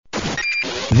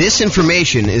This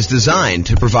information is designed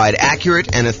to provide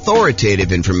accurate and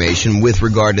authoritative information with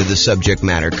regard to the subject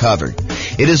matter covered.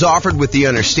 It is offered with the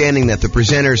understanding that the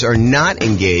presenters are not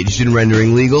engaged in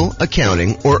rendering legal,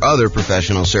 accounting, or other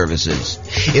professional services.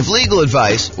 If legal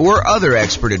advice or other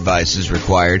expert advice is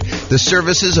required, the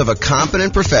services of a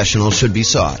competent professional should be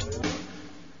sought.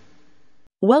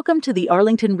 Welcome to the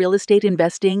Arlington Real Estate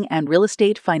Investing and Real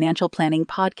Estate Financial Planning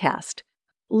Podcast.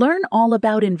 Learn all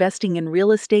about investing in real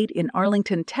estate in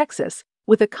Arlington, Texas,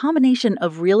 with a combination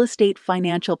of real estate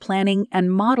financial planning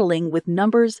and modeling with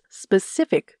numbers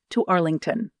specific to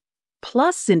Arlington.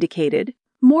 Plus syndicated,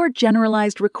 more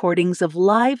generalized recordings of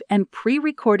live and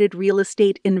pre-recorded real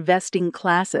estate investing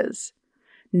classes.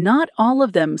 Not all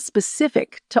of them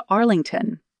specific to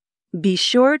Arlington. Be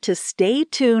sure to stay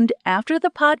tuned after the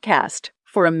podcast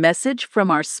for a message from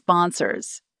our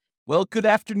sponsors. Well, good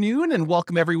afternoon and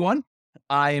welcome everyone.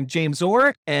 I am James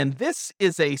Orr, and this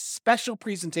is a special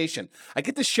presentation. I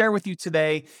get to share with you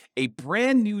today a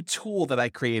brand new tool that I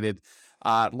created,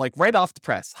 right off the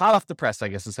press, hot off the press, I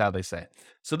guess is how they say it.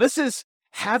 So this is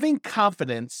having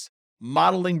confidence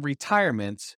modeling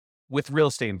retirement with real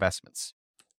estate investments.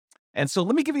 And so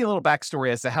let me give you a little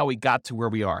backstory as to how we got to where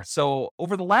we are. So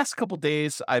over the last couple of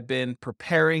days, I've been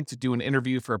preparing to do an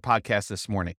interview for a podcast this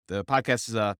morning. The podcast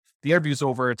is, the interview's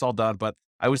over, it's all done, but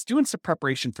I was doing some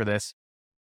preparation for this.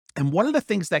 And one of the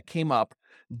things that came up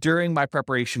during my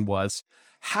preparation was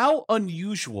how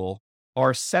unusual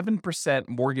are 7%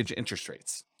 mortgage interest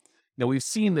rates. Now, we've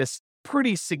seen this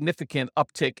pretty significant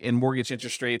uptick in mortgage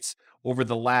interest rates over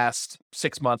the last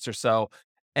 6 months or so.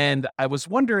 And I was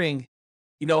wondering,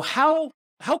 how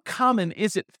common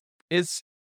is it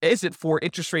for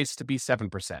interest rates to be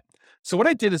 7%? So what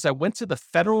I did is I went to the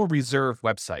Federal Reserve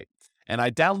website and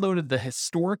I downloaded the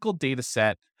historical data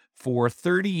set for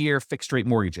 30-year fixed rate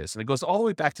mortgages. And it goes all the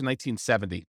way back to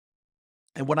 1970.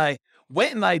 And when I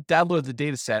went and I downloaded the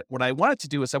data set, what I wanted to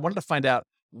do is I wanted to find out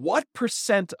what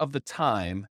percent of the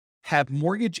time have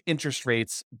mortgage interest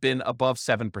rates been above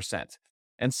 7%.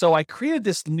 And so I created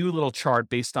this new little chart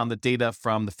based on the data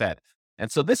from the Fed.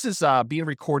 And so this is being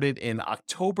recorded in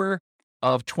October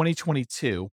of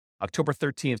 2022, October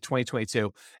 13th,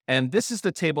 2022. And this is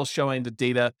the table showing the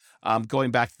data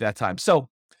going back to that time. So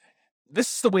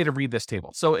this is the way to read this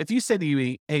table. So if you say to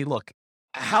me, hey, look,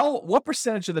 what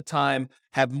percentage of the time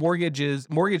have mortgage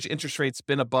interest rates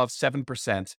been above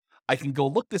 7%? I can go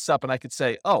look this up and I could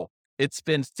say, oh, it's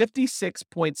been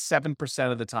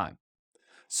 56.7% of the time.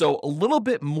 So a little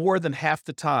bit more than half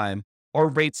the time, our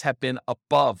rates have been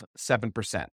above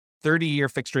 7%, 30-year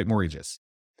fixed rate mortgages.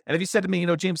 And if you said to me,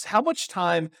 James, how much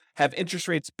time have interest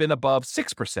rates been above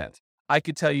 6%? I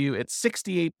could tell you it's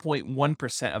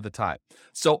 68.1% of the time.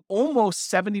 So almost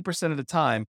 70% of the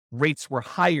time, rates were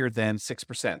higher than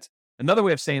 6%. Another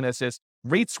way of saying this is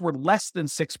rates were less than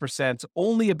 6%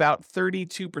 only about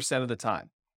 32% of the time.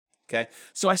 Okay.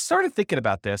 So I started thinking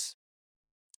about this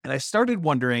and I started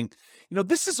wondering,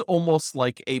 this is almost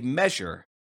like a measure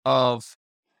of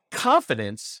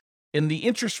confidence in the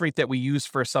interest rate that we use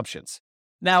for assumptions.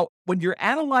 Now, when you're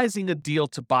analyzing a deal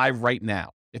to buy right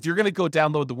now, if you're going to go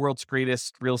download the world's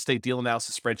greatest real estate deal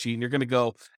analysis spreadsheet and you're going to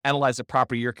go analyze a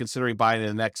property you're considering buying in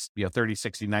the next 30,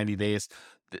 60, 90 days,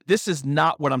 this is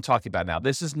not what I'm talking about now.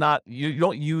 This is not, you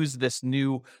don't use this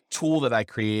new tool that I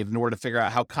created in order to figure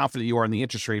out how confident you are in the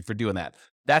interest rate for doing that.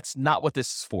 That's not what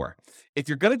this is for. If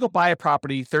you're going to go buy a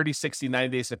property 30, 60, 90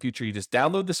 days in the future, you just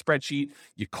download the spreadsheet,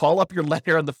 you call up your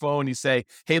lender on the phone, you say,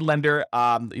 hey, lender,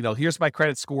 here's my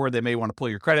credit score. They may want to pull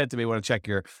your credit. They may want to check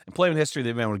your employment history.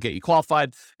 They may want to get you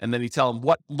qualified. And then you tell them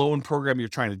what loan program you're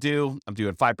trying to do. I'm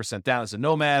doing 5% down as a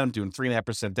nomad. I'm doing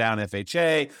 3.5% down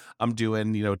FHA. I'm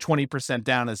doing, 20%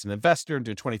 down as an investor. I'm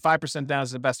doing 25% down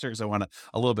as an investor because I want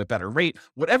a little bit better rate.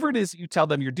 Whatever it is you tell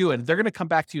them you're doing, they're going to come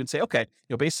back to you and say, okay,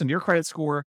 based on your credit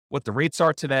score, what the rates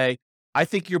are today, I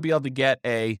think you'll be able to get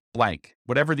a blank,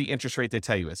 whatever the interest rate they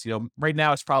tell you is. Right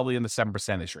now it's probably in the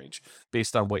 7% range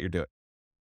based on what you're doing.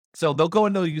 So they'll go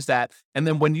and they'll use that. And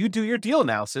then when you do your deal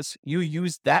analysis, you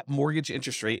use that mortgage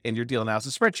interest rate in your deal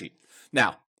analysis spreadsheet.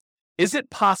 Now, is it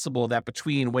possible that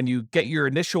between when you get your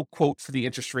initial quote for the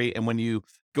interest rate and when you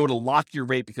go to lock your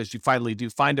rate because you finally do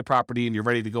find a property and you're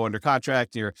ready to go under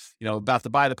contract, and you're about to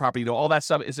buy the property, all that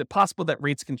stuff, is it possible that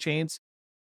rates can change?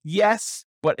 Yes,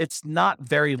 but it's not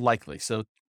very likely. So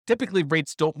typically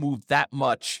rates don't move that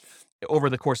much over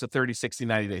the course of 30, 60,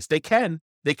 90 days. They can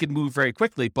move very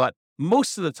quickly, but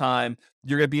most of the time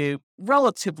you're going to be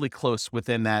relatively close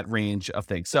within that range of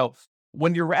things. So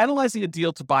when you're analyzing a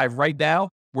deal to buy right now,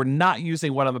 we're not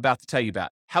using what I'm about to tell you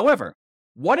about. However,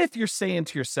 what if you're saying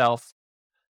to yourself,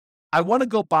 I want to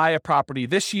go buy a property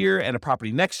this year and a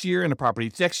property next year and a property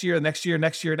next year, next year,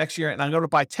 and I'm going to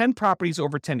buy 10 properties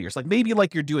over 10 years. Like maybe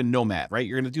like you're doing Nomad, right?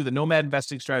 You're going to do the Nomad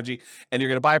investing strategy and you're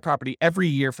going to buy a property every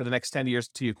year for the next 10 years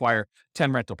until you acquire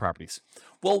 10 rental properties.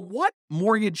 Well, what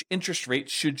mortgage interest rate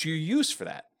should you use for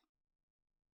that?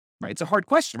 Right? It's a hard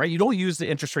question, right? You don't use the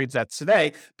interest rates that's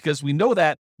today because we know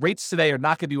that rates today are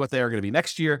not going to be what they are going to be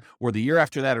next year or the year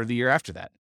after that or the year after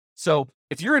that. So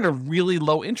if you're in a really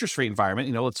low interest rate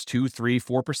environment, it's 2, 3,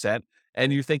 4%,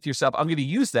 and you think to yourself, I'm going to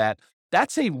use that,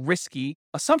 that's a risky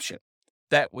assumption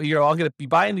that, I'm going to be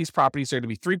buying these properties. They're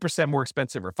going to be 3% more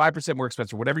expensive or 5% more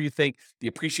expensive, whatever you think the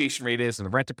appreciation rate is and the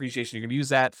rent appreciation, you're going to use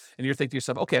that. And you're thinking to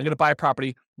yourself, okay, I'm going to buy a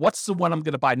property. What's the one I'm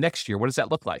going to buy next year? What does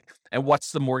that look like? And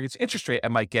what's the mortgage interest rate I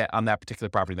might get on that particular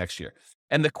property next year?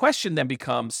 And the question then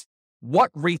becomes,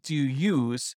 what rate do you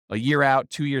use a year out,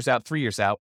 2 years out, 3 years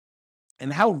out?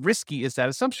 And how risky is that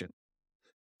assumption?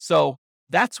 So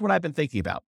that's what I've been thinking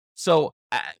about. So,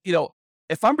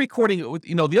 if I'm recording,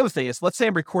 the other thing is, let's say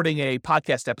I'm recording a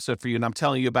podcast episode for you and I'm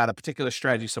telling you about a particular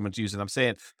strategy someone's using. I'm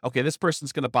saying, okay, this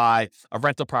person's going to buy a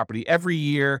rental property every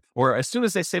year, or as soon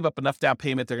as they save up enough down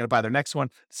payment, they're going to buy their next one.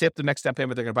 Save up the next down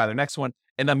payment, they're going to buy their next one.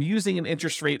 And I'm using an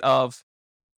interest rate of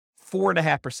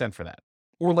 4.5% for that.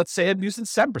 Or let's say I'm using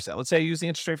 7%. Let's say I use the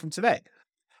interest rate from today.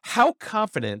 How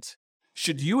confident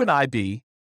should you and I be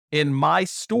in my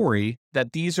story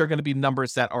that these are going to be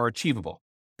numbers that are achievable,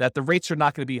 that the rates are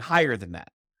not going to be higher than that?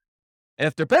 And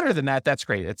if they're better than that, that's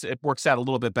great. It works out a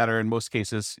little bit better in most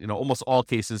cases, almost all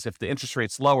cases. If the interest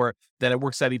rate's lower, then it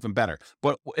works out even better.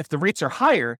 But if the rates are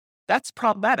higher, that's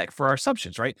problematic for our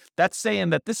assumptions, right? That's saying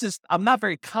that I'm not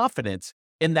very confident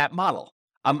in that model.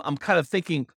 I'm kind of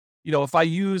thinking, if I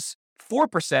use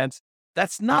 4%,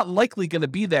 that's not likely going to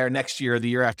be there next year or the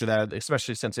year after that,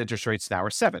 especially since interest rates now are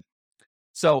 7%.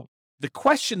 So the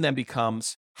question then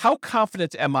becomes, how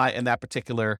confident am I in that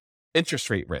particular interest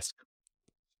rate risk?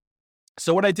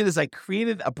 So what I did is I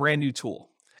created a brand new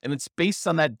tool, and it's based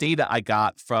on that data I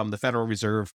got from the Federal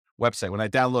Reserve website. When I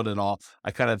downloaded it all,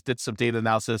 I kind of did some data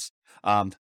analysis,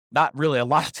 not really a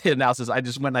lot of data analysis. I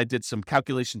just went and I did some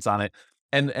calculations on it.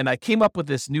 And I came up with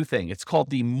this new thing. It's called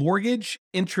the Mortgage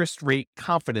Interest Rate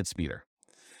Confidence Meter.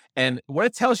 And what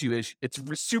it tells you is it's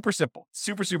super simple,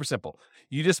 super, super simple.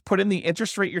 You just put in the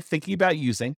interest rate you're thinking about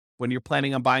using when you're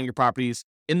planning on buying your properties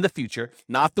in the future,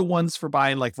 not the ones for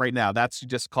buying like right now. That's, you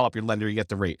just call up your lender, you get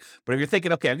the rate. But if you're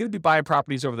thinking, okay, I'm going to be buying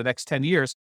properties over the next 10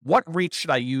 years, what rate should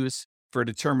I use for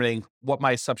determining what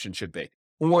my assumption should be?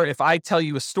 Or if I tell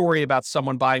you a story about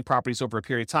someone buying properties over a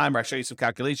period of time, or I show you some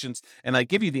calculations and I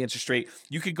give you the interest rate,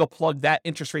 you could go plug that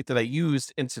interest rate that I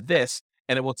used into this,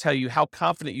 and it will tell you how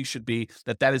confident you should be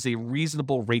that that is a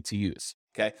reasonable rate to use.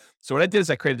 Okay. So what I did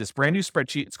is I created this brand new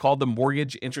spreadsheet. It's called the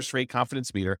Mortgage Interest Rate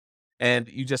Confidence Meter. And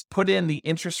you just put in the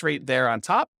interest rate there on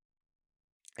top,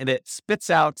 and it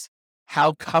spits out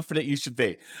how confident you should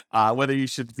be, whether you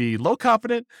should be low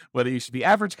confident, whether you should be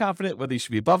average confident, whether you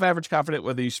should be above average confident,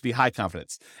 whether you should be high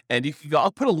confidence. And you can go,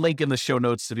 I'll put a link in the show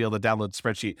notes to be able to download the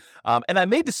spreadsheet. And I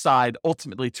may decide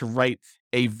ultimately to write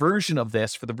a version of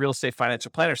this for the Real Estate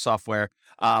Financial Planner software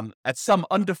at some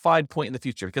undefined point in the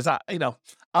future, because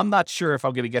I'm not sure if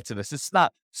I'm going to get to this. It's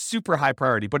not super high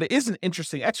priority, but it is an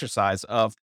interesting exercise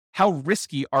of how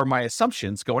risky are my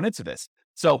assumptions going into this.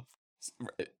 So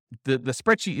the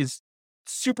spreadsheet is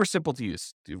super simple to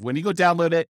use. When you go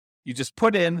download it, you just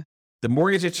put in the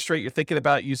mortgage interest rate you're thinking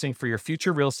about using for your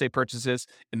future real estate purchases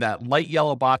in that light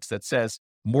yellow box that says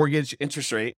mortgage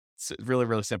interest rate. It's really,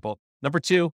 really simple. Number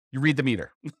 2, you read the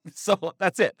meter. So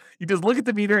that's it. You just look at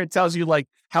the meter. It tells you like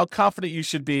how confident you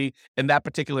should be in that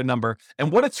particular number.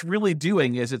 And what it's really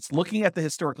doing is it's looking at the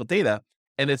historical data,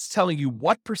 and it's telling you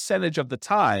what percentage of the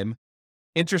time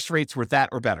interest rates were that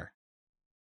or better.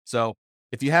 So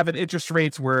if you have an interest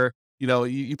rates where,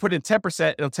 you put in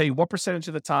 10%, it'll tell you what percentage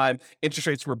of the time interest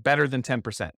rates were better than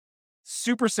 10%.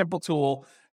 Super simple tool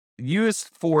used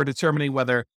for determining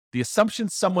whether the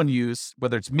assumptions someone used,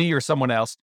 whether it's me or someone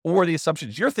else, or the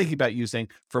assumptions you're thinking about using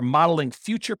for modeling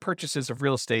future purchases of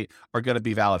real estate are going to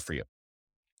be valid for you.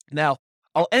 Now,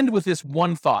 I'll end with this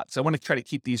one thought. So I want to try to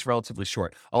keep these relatively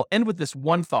short. I'll end with this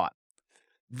one thought.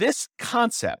 This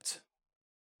concept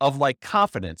of like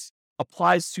confidence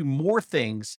applies to more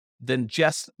things than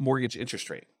just mortgage interest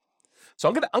rate. So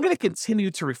I'm going to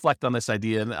continue to reflect on this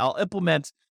idea, and I'll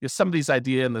implement some of these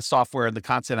ideas in the software and the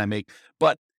content I make.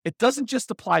 But it doesn't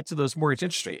just apply to those mortgage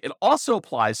interest rate. It also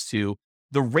applies to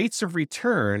the rates of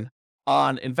return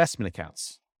on investment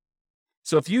accounts.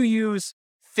 So if you use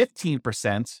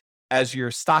 15% as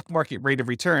your stock market rate of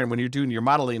return when you're doing your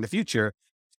modeling in the future,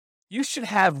 you should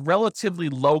have relatively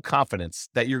low confidence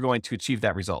that you're going to achieve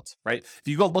that result, right? If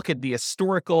you go look at the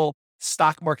historical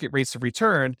stock market rates of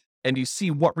return and you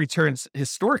see what returns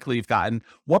historically you've gotten,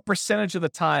 what percentage of the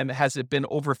time has it been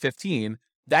over 15?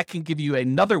 That can give you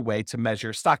another way to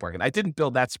measure stock market. I didn't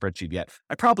build that spreadsheet yet.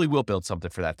 I probably will build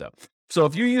something for that though. So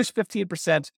if you use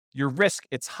 15%, your risk,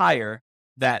 it's higher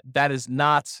that is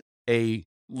not a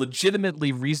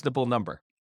legitimately reasonable number.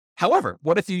 However,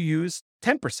 what if you use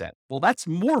 10%? Well, that's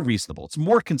more reasonable. It's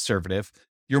more conservative.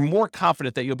 You're more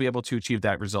confident that you'll be able to achieve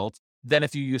that result than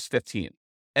if you use 15.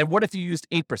 And what if you used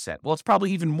 8%? Well, it's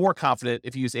probably even more confident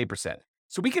if you use 8%.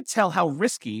 So we could tell how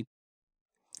risky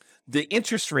the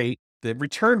interest rate, the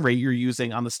return rate you're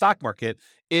using on the stock market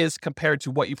is compared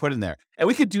to what you put in there. And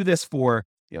we could do this for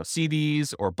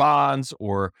CDs or bonds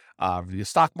or the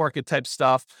stock market type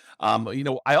stuff.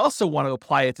 I also want to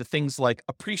apply it to things like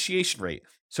appreciation rate.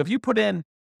 So if you put in,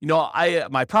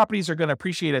 my properties are going to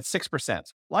appreciate at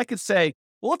 6%. Well, I could say,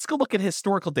 well, let's go look at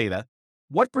historical data.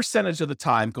 What percentage of the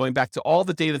time, going back to all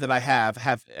the data that I have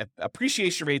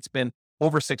appreciation rates been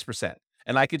over 6%?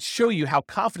 And I could show you how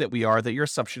confident we are that your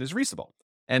assumption is reasonable.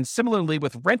 And similarly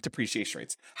with rent appreciation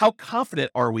rates, how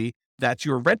confident are we that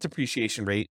your rent appreciation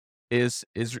rate is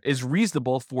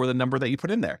reasonable for the number that you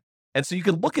put in there? And so you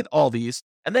can look at all these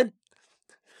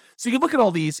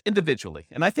individually.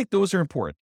 And I think those are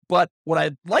important. But what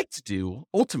I'd like to do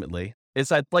ultimately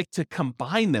is I'd like to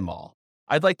combine them all.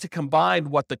 I'd like to combine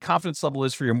what the confidence level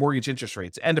is for your mortgage interest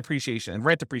rates and appreciation and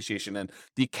rent appreciation and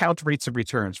the account rates of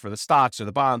returns for the stocks or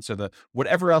the bonds or the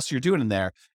whatever else you're doing in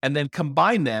there, and then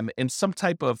combine them in some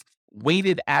type of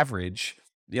weighted average,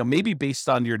 maybe based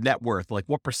on your net worth, like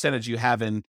what percentage you have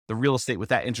in the real estate with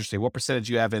that interest rate, what percentage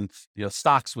you have in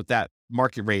stocks with that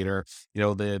market rate, or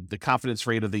the confidence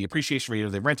rate of the appreciation rate or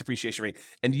the rent appreciation rate,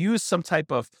 and use some type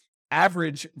of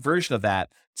average version of that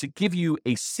to give you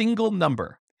a single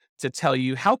number to tell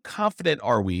you how confident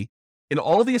are we in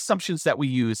all the assumptions that we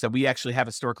use that we actually have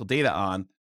historical data on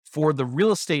for the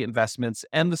real estate investments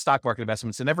and the stock market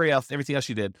investments and everything else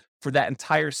you did for that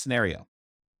entire scenario.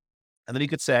 And then you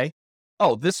could say,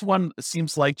 oh, this one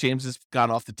seems like James has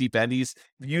gone off the deep end. He's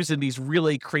using these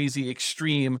really crazy,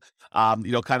 extreme,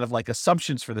 kind of like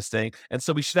assumptions for this thing. And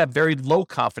so we should have very low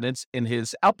confidence in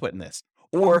his output in this.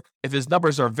 Or if his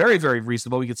numbers are very, very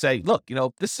reasonable, we could say, look,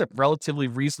 this is a relatively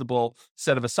reasonable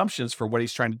set of assumptions for what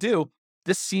he's trying to do.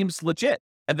 This seems legit.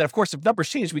 And then, of course, if numbers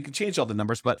change, we can change all the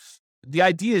numbers. But the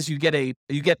idea is you get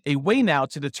a way now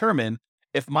to determine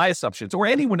if my assumptions or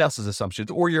anyone else's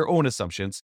assumptions or your own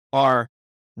assumptions are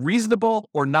reasonable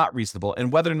or not reasonable,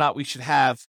 and whether or not we should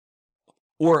have,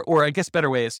 or I guess better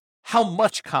way is, how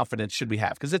much confidence should we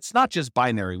have? Because it's not just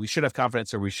binary. We should have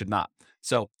confidence or we should not.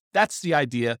 So that's the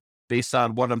idea based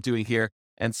on what I'm doing here.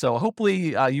 And so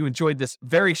hopefully you enjoyed this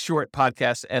very short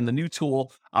podcast and the new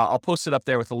tool. I'll post it up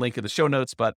there with the link in the show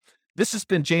notes. But this has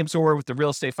been James Orr with the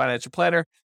Real Estate Financial Planner.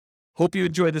 Hope you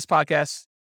enjoyed this podcast.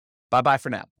 Bye-bye for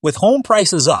now. With home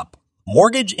prices up,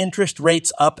 mortgage interest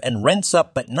rates up, and rents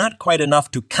up, but not quite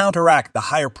enough to counteract the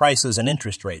higher prices and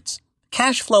interest rates,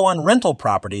 cash flow on rental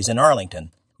properties in Arlington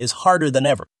is harder than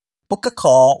ever. Book a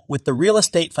call with the Real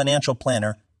Estate Financial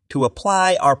Planner to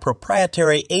apply our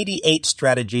proprietary 88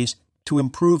 strategies to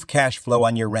improve cash flow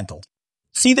on your rental.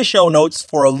 See the show notes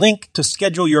for a link to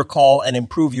schedule your call and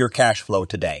improve your cash flow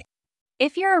today.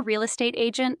 If you're a real estate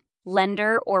agent,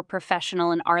 lender, or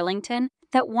professional in Arlington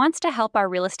that wants to help our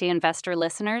real estate investor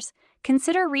listeners,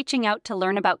 consider reaching out to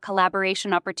learn about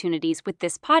collaboration opportunities with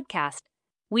this podcast.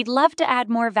 We'd love to add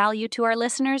more value to our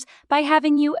listeners by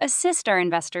having you assist our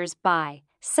investors buy,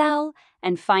 sell,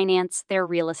 and finance their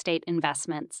real estate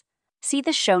investments. See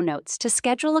the show notes to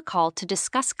schedule a call to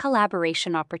discuss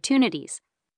collaboration opportunities.